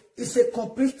life is a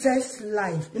complete test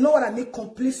life. You know what I mean?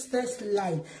 Complete test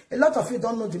life. A lot of you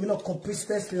don't know the meaning of complete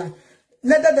test life.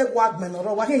 Let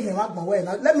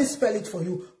me spell it for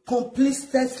you. Complete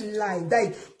test life.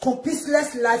 That complete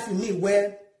test life in me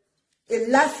where a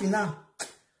life in now.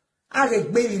 On a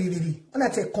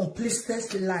complete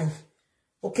test life.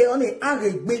 Okay, on a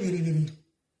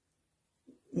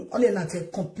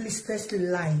complete test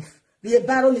life. The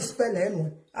baron is spelled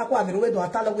anyway. Aqua do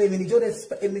atalo we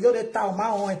minijore town my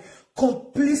own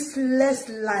completeless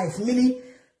life, meaning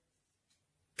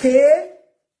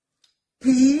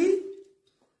KPYTUV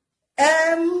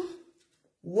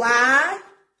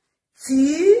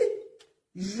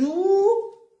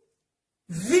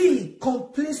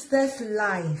completeless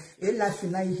life. A life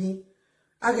in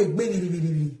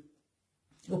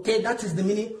okay, that is the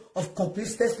meaning of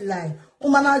completeless life.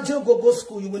 Umanajo Gogo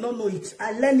School, you will not know it.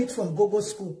 I learned it from Gogo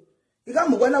School.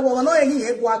 Come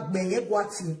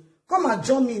and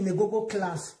join me in the Gogo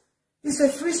class. It's a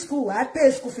free school. I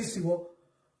pay school fees. We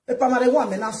are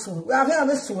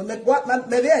here soon.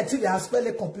 Maybe I spell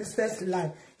a completeless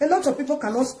life. A lot of people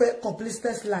cannot spell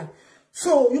completeless life.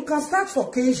 So you can start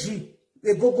for KG,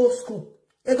 the Gogo School.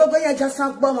 A Gogo just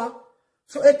Bama.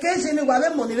 So occasionally we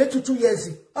have money to 2 years.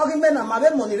 Or men are my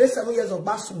money 7 years of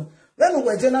Basum. When we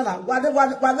were general, we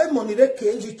have money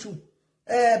KG2.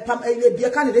 Be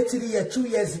a candidate 3 years, 2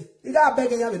 years. You got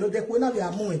begging you know they will be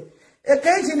a moving.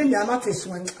 Occasionally me are not a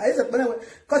swing.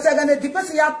 Because I'm gonna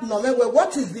depend on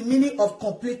what is the meaning of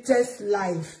completed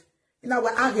life. In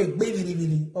our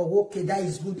baby or okay, that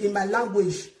is good. In my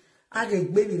language, I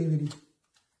get baby.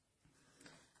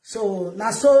 So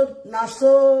now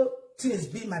so things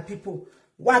be my people.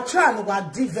 We're trying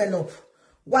to develop.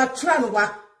 We're trying to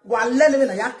learn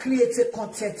and create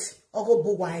content or go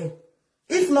boy.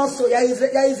 If not so, there is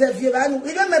a view.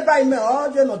 Even me buy me all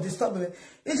you know disturb me.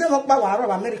 It's not about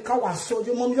America was so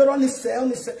you mom you're only say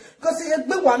because you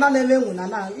be one and even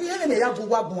na. Even ya go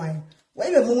boy. Why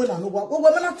you moon and what?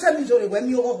 Woman not tell me Jory when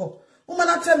you go. Woman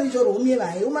not tell me Jory me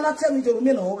like. Woman not tell me Jory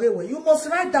me no way. You must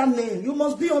write that name. You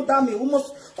must be on that name. You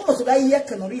must be here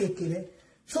can or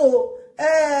so.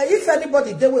 If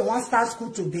anybody they will want start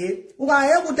school today,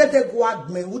 would they go out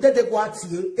me? Would they go out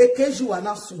you? A case you are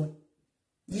not soon.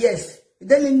 Yes.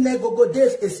 Then in nego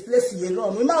days is place ye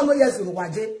wrong. We now know yes in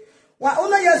waje. Wa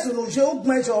only yes in ujo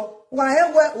measure. Wa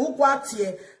ewe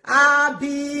ukwati A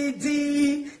B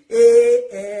D A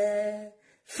E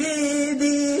F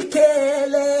D K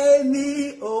L M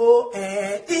O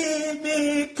N E B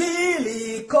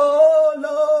Kili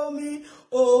Kolomi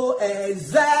O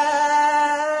Z.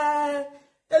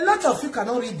 A lot of you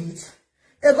cannot read it.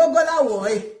 A gogola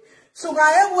woe. So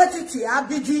I what it A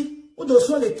B D udo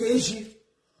so le keji.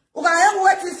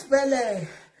 What is spell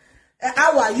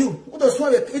how are you? Who does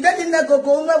want it? Then go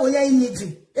when you need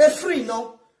a free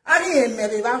no. I didn't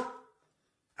maybe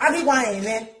I did one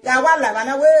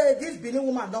away this Benin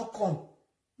woman don't come.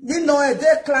 Didn't know a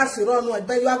day class run,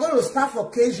 but you are going to start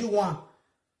for KG1.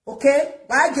 Okay?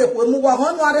 But I get we move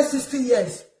 160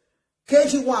 years.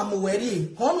 KG1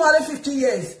 muweri. 150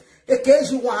 years. A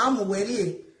KG1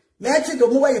 muweri. Meti do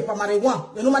muwe ye primary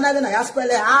 1. The woman I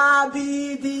spell A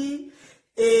B D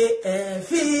A F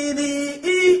D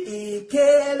E K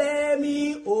L M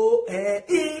O N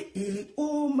E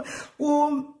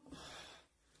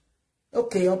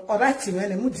Okay, all right,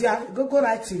 man. Mudia, go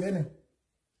right, man.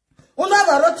 Una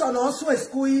ba wrote on also a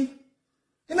school. You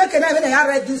make an even a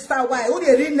register. Why? Who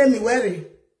they read name me wearing?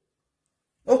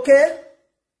 Okay.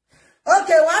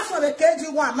 Okay, what's for the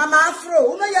KG1? Mama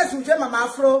Afro. Una years with Mama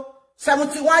Afro.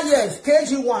 71 years.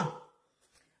 KG1.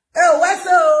 Oh, where's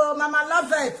Mama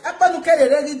Love it? Upon you carry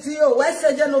ready to you. Where's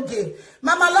the general game?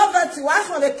 Mama Love it. What's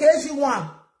for the KG1?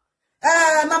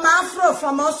 Mama Afro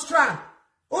from Australia.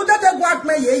 Who did the work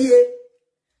me ye?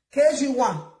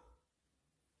 KG1.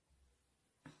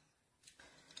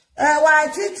 Why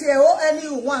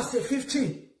TTO once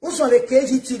 15? Who's on the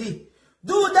KG3?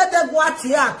 Do that the work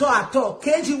here at all.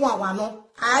 KG1 one no.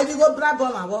 I go brag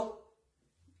on my work.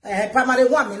 Primary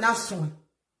 1 me not soon.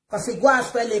 Because it go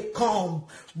spell it come,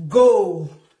 go,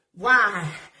 Y,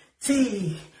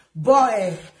 T,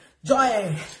 boy,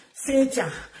 joy,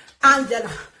 Cynthia, Angela,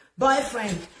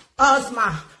 boyfriend,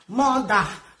 husband, mother,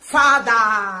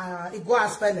 father. It go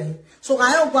spell it. So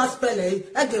I don't go spell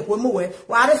it. I get one more.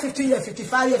 Why 50 years,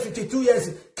 55 years, 52 years.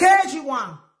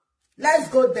 KG1. Let's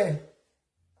go there.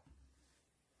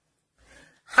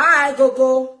 Hi,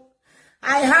 Gogo.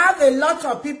 I have a lot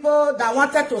of people that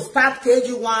wanted to start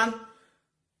KG1.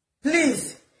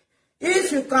 Please,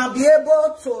 if you can be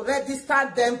able to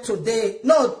register them today.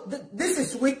 No, this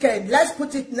is weekend. Let's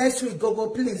put it next week, Gogo,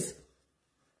 please.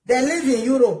 They live in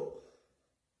Europe.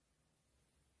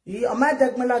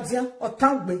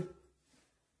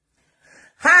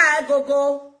 Hi,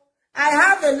 Gogo. I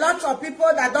have a lot of people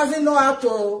that doesn't know how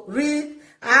to read.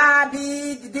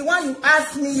 The one you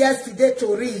asked me yesterday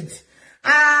to read.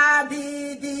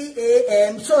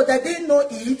 ABDAM. So they didn't know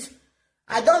it.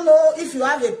 I don't know if you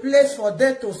have a place for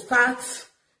them to start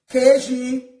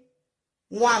KG1.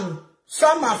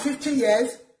 Some are 50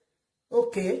 years.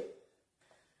 Okay.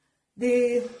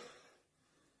 The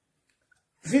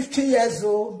 50 years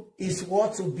old is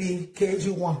what to be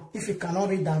KG1 if you cannot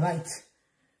read and write.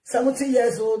 70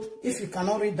 years old, if you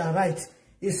cannot read and write,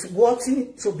 is what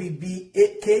to be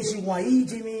KG1.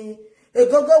 Jimmy, a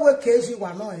go with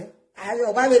KG1, no, eh? I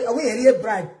will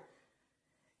bribe.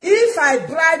 If I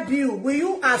bribe you, will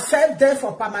you accept them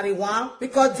for primary 1?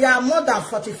 Because they are more than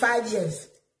 45 years.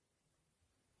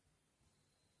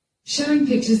 Showing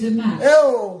pictures that match.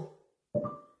 Oh.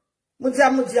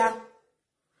 Mudia.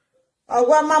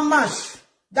 Awama mash.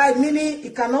 That meaning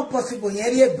it cannot possible.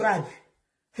 You bribe.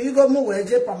 You go move where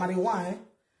primary 1, eh?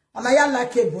 And I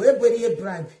like a boy, a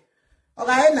bribe.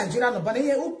 Okay, Nigeria, no, but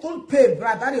you could pay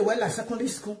bribe very well at secondary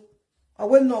school. I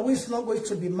will know it's not going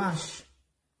to be mash.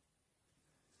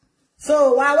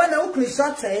 So, I want to quickly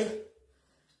say,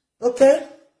 okay?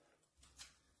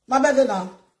 My baby now.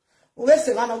 We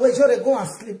say, man, we should go and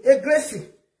sleep. Hey, Gracie,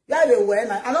 you are the way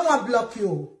now. I don't want to block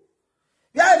you.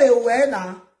 You are the way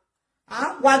now.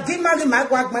 Ah, what did my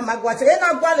guag, my guag, and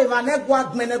I got a man, a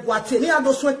guag, man, a guag, and I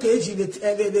don't sweat cage with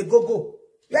go.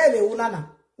 You are the unana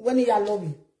when you are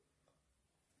loving.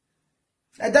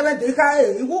 Edeme dika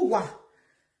igugwa.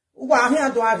 Ugwa ahia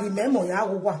do agi memo ya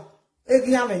agugwa.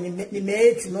 Egi ame ni me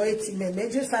eti no eti me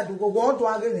just do go do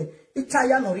agi ni.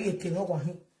 Itaya no ri eke no gwa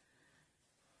hin.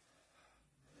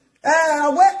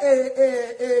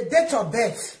 Date of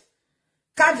birth,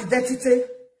 card identity,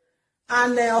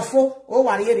 and ofo o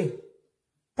warriere.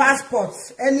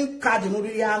 Passports, any card no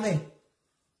really ame.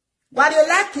 But you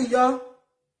like yo.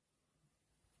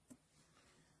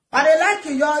 But I like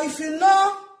you, if you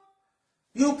know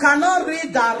you cannot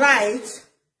read and write,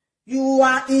 you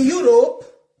are in Europe,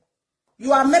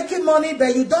 you are making money,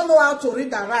 but you don't know how to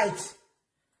read and write.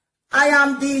 I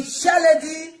am the chair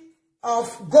lady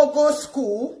of Gogo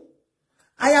School.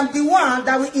 I am the one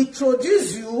that will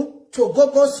introduce you to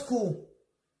Gogo School.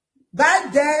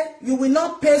 Back then, you will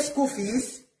not pay school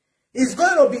fees. It's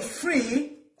going to be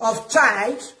free of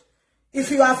charge. If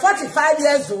you are 45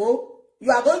 years old, you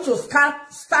are going to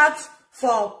start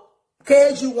for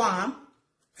KG1,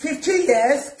 50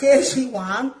 years,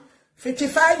 KG1,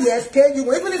 55 years,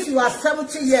 KG1. Even if you are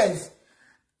 70 years,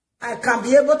 I can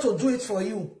be able to do it for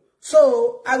you.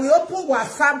 So, I will open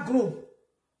WhatsApp group.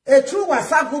 A true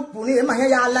WhatsApp group,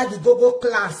 the Gogo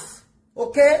class.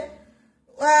 Okay?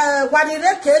 When you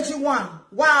read KG1,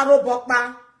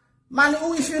 man,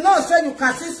 if you know, say you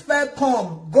can see spell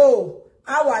come, go.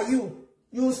 How are you?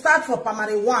 You start for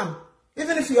primary 1.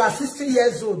 Even if you are 60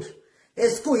 years old, a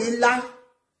school illa,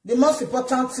 the most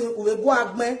important thing, we go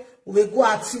agme, we go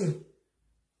at you.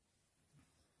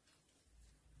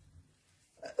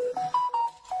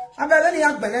 Any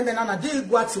young man, and do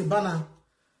go at banner.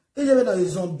 Even though a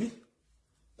zombie.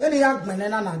 Any young man,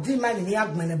 and do mind any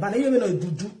young man, but even though you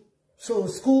do. So,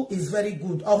 school is very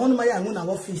good. I want my own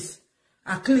office.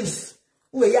 At least,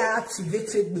 we are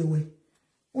activated,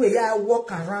 we are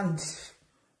walk around.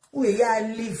 We are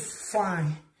live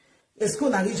fine. A school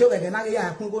na rijo we na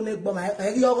ya kun go negbo my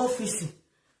your office.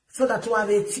 So that you have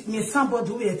me somebody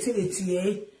who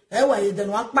e wa ye den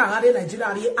wa pa are Nigeria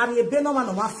are e be no man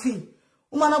no ma feel.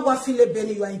 Uma go feel e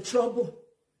be you are in trouble.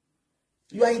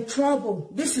 You are in trouble.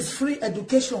 This is free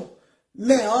education.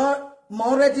 Me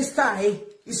already start.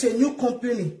 It's a new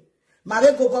company. My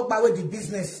go back with the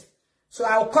business. So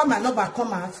I'll come and number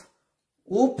come out.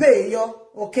 We'll pay you,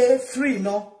 okay, free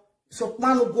no. So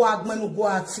man go agmen go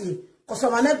ati. Cause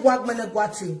man go agmen go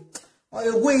ati. Or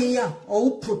a way ya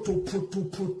or puto.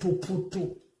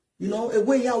 You know, a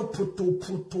way ya puto.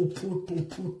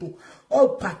 Oh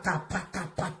pata.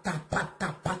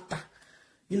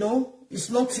 You know, it's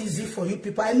not easy for you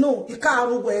people. I know you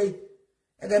can't way.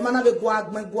 And the man go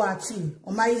agmen go ati.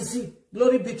 Oh my easy.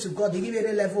 Glory be to God. They give you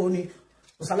a level only.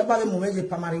 Osalaba me moment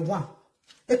primary 1.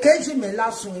 E keji me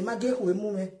last one. Imagine who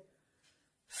mume.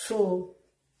 So.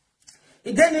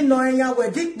 It didn't know any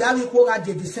way. Dick Baby Koga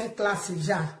did the same class.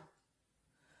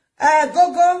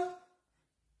 Gogo.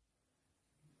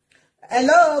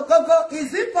 Hello, Gogo.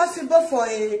 Is it possible for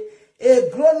a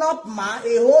grown-up man,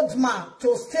 a old man,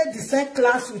 to stay the same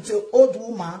class with an old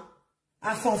woman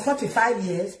at from 45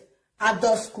 years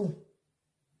adult school?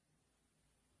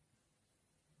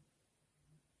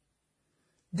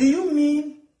 Do you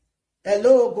mean,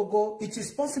 hello, Gogo, it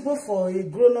is possible for a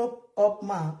grown-up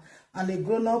man and a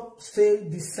grown-up stay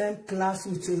the same class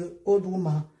with an old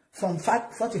woman from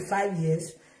 45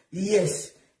 years?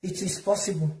 Yes, it is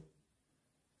possible.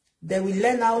 They will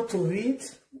learn how to read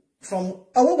from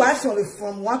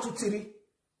 1 to 3.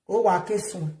 Oh, what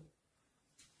case one?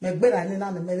 Maybe I need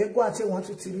to maybe go at 1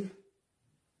 to 3.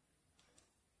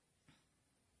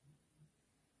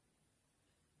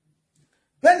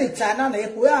 When it's an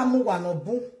ekwe amuwa no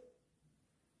bu.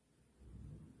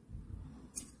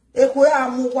 Ekwe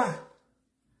amuwa.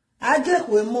 Aje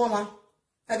kwe mona.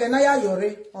 Agena ya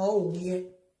Iyore or Iyore.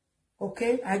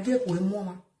 Okay, aje kwe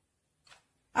mona.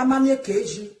 Amanye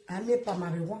keji anye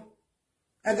primary 1.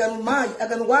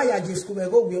 Agenu wa ya je school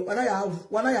go we wana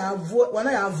ya avo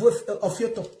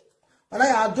ofieto. Wana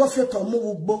ya ado ofieto mu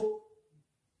ugbo.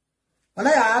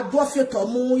 Wana ya ado ofieto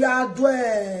mu ya ado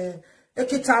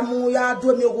ekitamu ya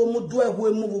ado mi owo mu do ehu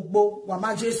emu ugbo wa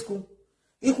maje school.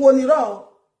 Iku oniro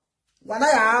wana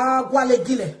ya gwale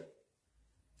gile.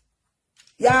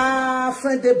 Ya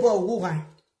friend de boy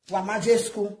wa maje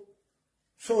school.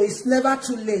 So it's never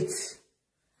too late.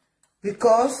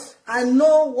 Because I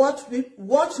know what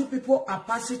you people are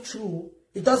passing through.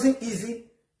 It doesn't easy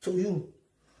to you.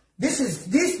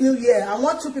 This new year, I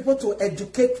want you people to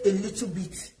educate a little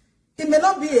bit. It may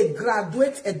not be a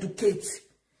graduate educate.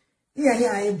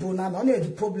 Here I ain't only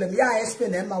the problem. Yeah, I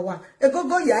explain Emma. It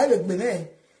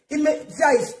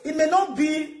may not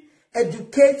be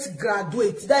educate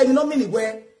graduate. That will not mean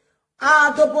where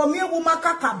the bomie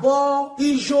wumaka kabo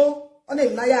ijo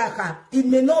It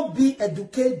may not be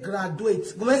educate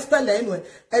graduate. Go spell it anyway.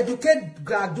 Educate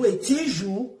graduate.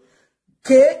 TU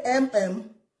KMM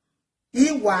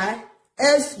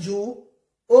EYSUOVMYTM.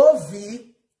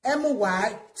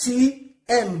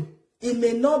 It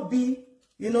may not be,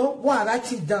 go and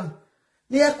write it down.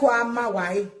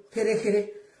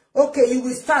 Okay, you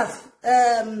will start.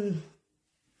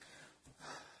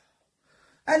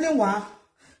 Anyone?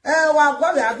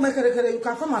 You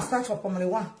can come and start for Pomele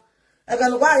 1.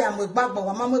 Again, why am with back, but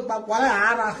mamma back, why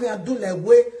I can't do the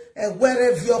way,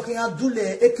 where review here, do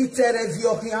the equity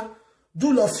review here,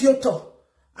 do the future.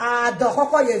 The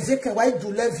hopper is a why do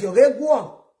leave your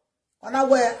rego. On our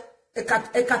way, a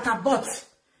catabot.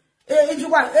 If you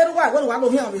want, everyone will want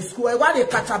to hear with school, what a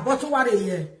catabot, what a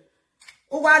year.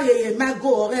 What a man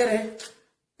go,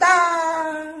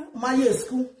 my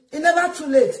school. It's never too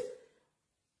late.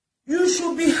 You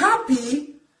should be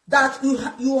happy that you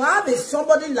have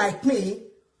somebody like me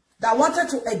that wanted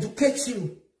to educate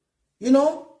you.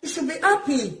 You should be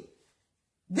happy.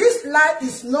 This life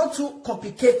is not too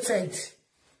complicated.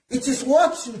 It is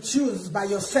what you choose by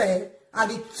yourself,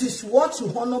 and it is what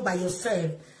you honor by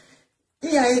yourself.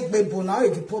 Here ain't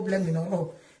the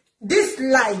problem, This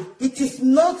life, it is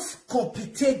not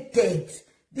complicated.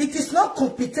 It is not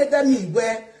complicated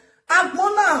anywhere.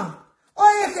 Agmona,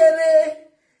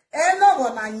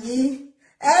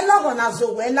 Elogona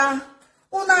Zowela,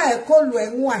 Una Ekolu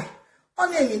Enwa,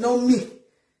 only know me.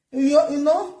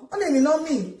 Only know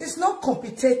me. It's not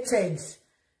complicated.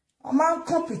 I'm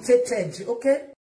complicated, okay?